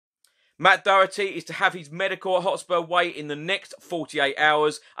Matt Doherty is to have his medical at Hotspur Way in the next 48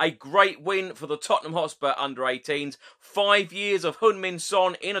 hours. A great win for the Tottenham Hotspur under-18s. 5 years of Heung-min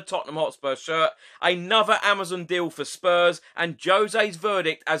Son in a Tottenham Hotspur shirt. Another Amazon deal for Spurs. And Jose's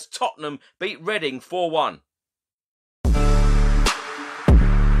verdict as Tottenham beat Reading 4-1.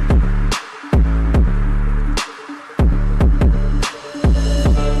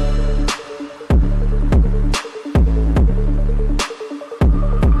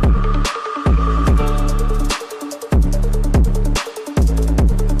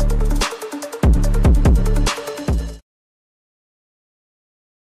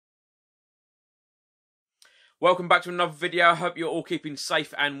 Welcome back to another video. I hope you're all keeping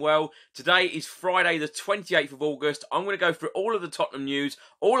safe and well. Today is Friday the 28th of August. I'm going to go through all of the Tottenham news,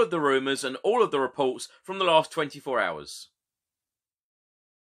 all of the rumours and all of the reports from the last 24 hours.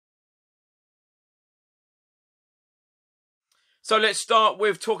 So let's start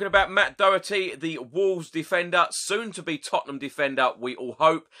with talking about Matt Doherty, the Wolves defender, soon to be Tottenham defender, we all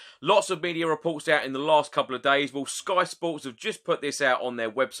hope. Lots of media reports out in the last couple of days. Well, Sky Sports have just put this out on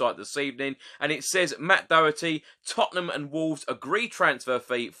their website this evening, and it says Matt Doherty, Tottenham and Wolves agree transfer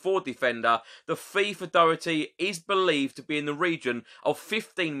fee for defender. The fee for Doherty is believed to be in the region of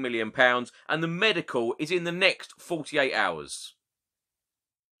 £15 million, and the medical is in the next 48 hours.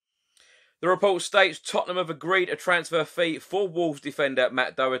 The report states Tottenham have agreed a transfer fee for Wolves defender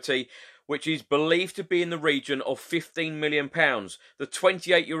Matt Doherty, which is believed to be in the region of £15 million. The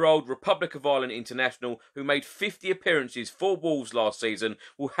 28-year-old Republic of Ireland international, who made 50 appearances for Wolves last season,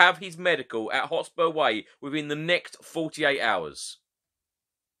 will have his medical at Hotspur Way within the next 48 hours.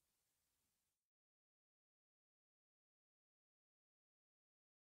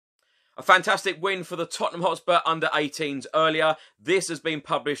 A fantastic win for the Tottenham Hotspur under-18s earlier. This has been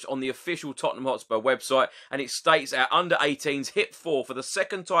published on the official Tottenham Hotspur website, and it states our under-18s hit 4 for the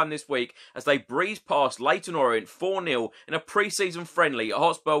second time this week as they breezed past Leyton Orient 4-0 in a pre-season friendly at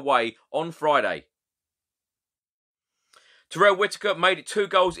Hotspur Way on Friday. Terrell Whitaker made it 2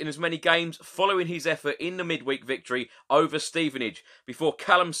 goals in as many games following his effort in the midweek victory over Stevenage, before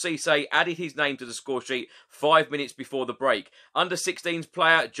Callum Cisse added his name to the score sheet 5 minutes before the break. Under-16s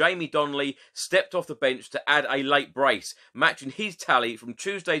player Jamie Donnelly stepped off the bench to add a late brace, matching his tally from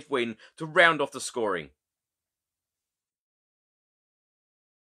Tuesday's win to round off the scoring.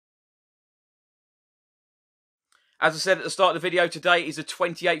 As I said at the start of the video, today is the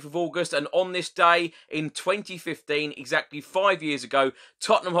 28th of August, and on this day in 2015, exactly 5 years ago,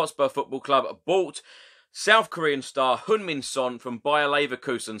 Tottenham Hotspur Football Club bought South Korean star Heung-min Son from Bayer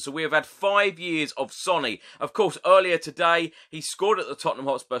Leverkusen. So we have had 5 years of Sonny. Of course, earlier today, he scored at the Tottenham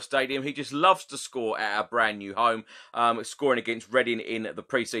Hotspur Stadium. He just loves to score at our brand new home, scoring against Reading in the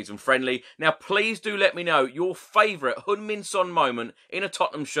pre-season friendly. Now, please do let me know your favourite Heung-min Son moment in a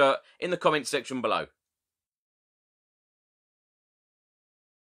Tottenham shirt in the comments section below.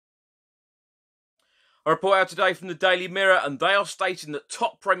 A report out today from the Daily Mirror, and they are stating that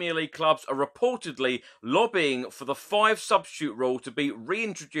top Premier League clubs are reportedly lobbying for the 5 substitute rule to be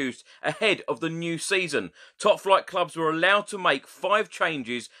reintroduced ahead of the new season. Top flight clubs were allowed to make 5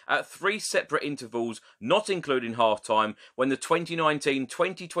 changes at 3 separate intervals, not including half-time, when the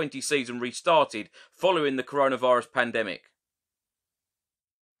 2019-2020 season restarted following the coronavirus pandemic.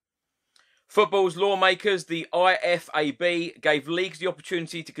 Football's lawmakers, the IFAB, gave leagues the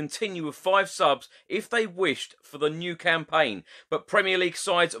opportunity to continue with 5 subs if they wished for the new campaign, but Premier League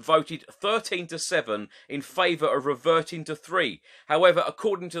sides voted 13-7 in favour of reverting to 3. However,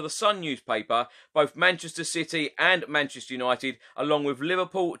 according to the Sun newspaper, both Manchester City and Manchester United, along with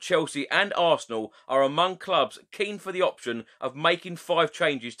Liverpool, Chelsea and Arsenal, are among clubs keen for the option of making 5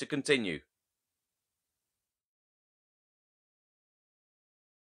 changes to continue.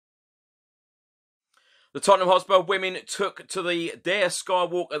 The Tottenham Hotspur women took to the Dare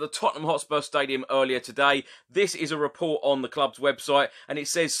Skywalk at the Tottenham Hotspur Stadium earlier today. This is a report on the club's website, and it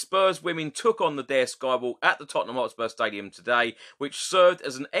says Spurs women took on the Dare Skywalk at the Tottenham Hotspur Stadium today, which served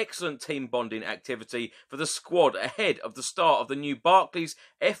as an excellent team bonding activity for the squad ahead of the start of the new Barclays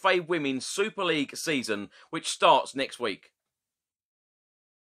FA Women's Super League season, which starts next week.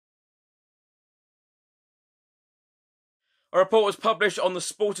 A report was published on the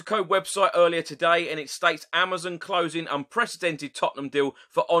Sportico website earlier today, and it states Amazon closing unprecedented Tottenham deal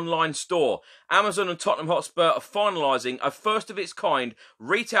for online store. Amazon and Tottenham Hotspur are finalising a first-of-its-kind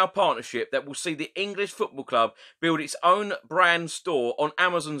retail partnership that will see the English football club build its own brand store on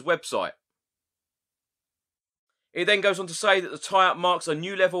Amazon's website. It then goes on to say that the tie-up marks a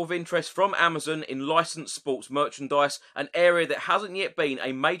new level of interest from Amazon in licensed sports merchandise, an area that hasn't yet been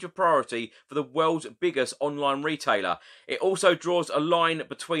a major priority for the world's biggest online retailer. It also draws a line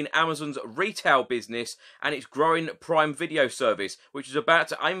between Amazon's retail business and its growing Prime Video service, which is about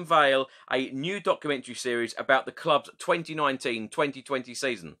to unveil a new documentary series about the club's 2019-2020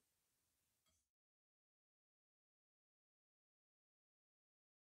 season.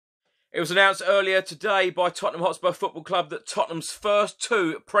 It was announced earlier today by Tottenham Hotspur Football Club that Tottenham's first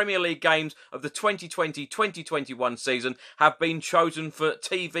 2 Premier League games of the 2020-2021 season have been chosen for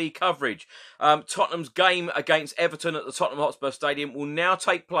TV coverage. Tottenham's game against Everton at the Tottenham Hotspur Stadium will now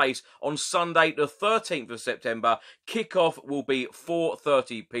take place on Sunday the 13th of September. Kick-off will be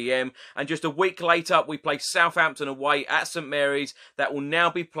 4:30 p.m. and just a week later we play Southampton away at St Mary's. That will now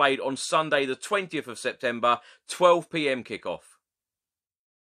be played on Sunday the 20th of September, 12 p.m. kick-off.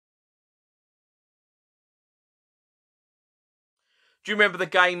 Do you remember the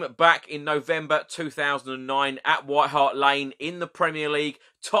game back in November 2009 at White Hart Lane in the Premier League?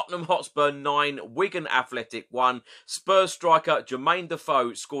 Tottenham Hotspur 9, Wigan Athletic 1. Spurs striker Jermaine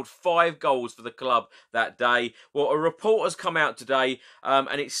Defoe scored 5 goals for the club that day. Well, a report has come out today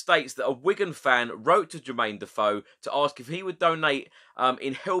and it states that a Wigan fan wrote to Jermaine Defoe to ask if he would donate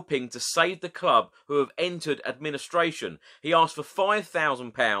in helping to save the club who have entered administration. He asked for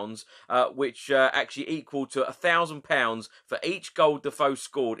 £5,000, which actually equal to £1,000 for each goal Defoe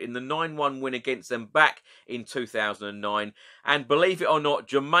scored in the 9-1 win against them back in 2009. And believe it or not,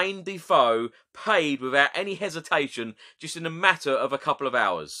 Jermaine Defoe paid without any hesitation, just in a matter of a couple of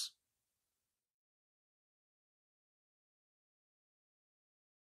hours.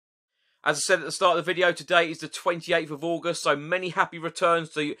 As I said at the start of the video, today is the 28th of August, so many happy returns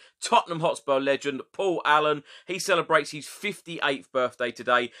to Tottenham Hotspur legend Paul Allen. He celebrates his 58th birthday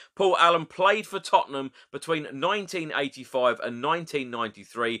today. Paul Allen played for Tottenham between 1985 and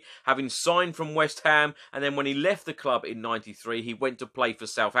 1993, having signed from West Ham, and then when he left the club in 93, he went to play for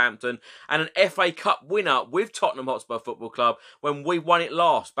Southampton, and an FA Cup winner with Tottenham Hotspur Football Club when we won it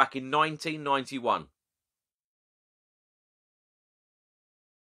last back in 1991.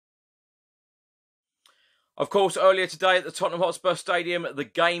 Of course, earlier today at the Tottenham Hotspur Stadium, the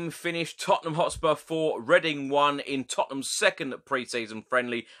game finished Tottenham Hotspur 4, Reading 1 in Tottenham's second pre-season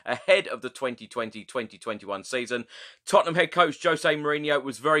friendly ahead of the 2020-2021 season. Tottenham head coach Jose Mourinho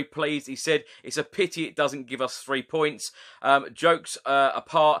was very pleased. He said, "It's a pity it doesn't give us 3 points." Jokes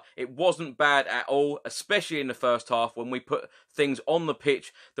apart, it wasn't bad at all, especially in the first half when we put things on the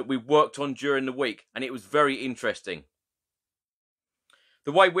pitch that we worked on during the week, and it was very interesting.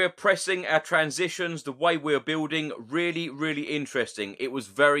 The way we're pressing, our transitions, the way we're building, really, really interesting. It was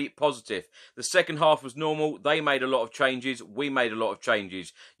very positive. The second half was normal. They made a lot of changes. We made a lot of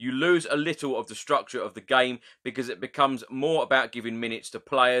changes. You lose a little of the structure of the game because it becomes more about giving minutes to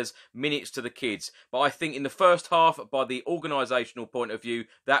players, minutes to the kids. But I think in the first half, by the organisational point of view,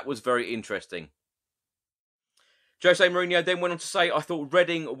 that was very interesting. Jose Mourinho then went on to say, "I thought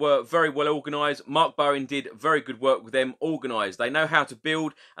Reading were very well organised. Mark Bowen did very good work with them, organised. They know how to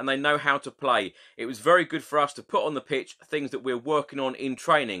build and they know how to play. It was very good for us to put on the pitch things that we're working on in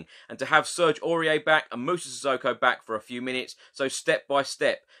training and to have Serge Aurier back and Moussa Sissoko back for a few minutes, so step by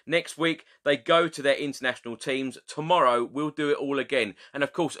step. Next week, they go to their international teams. Tomorrow, we'll do it all again." And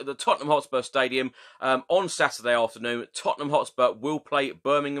of course, at the Tottenham Hotspur Stadium on Saturday afternoon, Tottenham Hotspur will play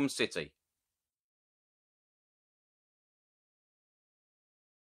Birmingham City.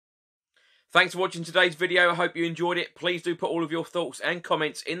 Thanks for watching today's video. I hope you enjoyed it. Please do put all of your thoughts and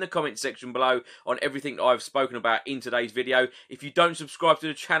comments in the comment section below on everything that I've spoken about in today's video. If you don't subscribe to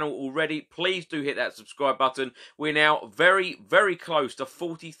the channel already, please do hit that subscribe button. We're now very, very close to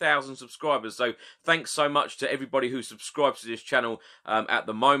 40,000 subscribers. So thanks so much to everybody who subscribes to this channel at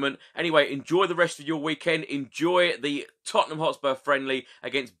the moment. Anyway, enjoy the rest of your weekend. Enjoy the Tottenham Hotspur friendly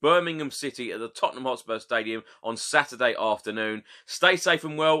against Birmingham City at the Tottenham Hotspur Stadium on Saturday afternoon. Stay safe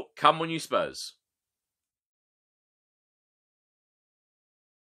and well. Come on, you Spurs.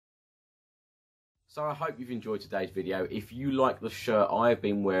 So I hope you've enjoyed today's video. If you like the shirt I've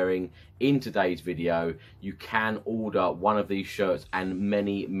been wearing in today's video, you can order one of these shirts and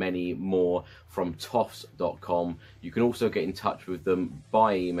many, many more from toffs.com. You can also get in touch with them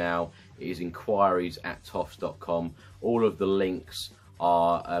by email. It is enquiries@toffs.com. All of the links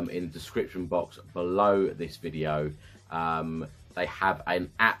are in the description box below this video. They have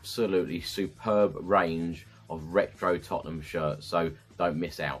an absolutely superb range of retro Tottenham shirts, so don't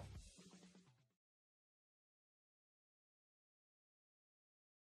miss out.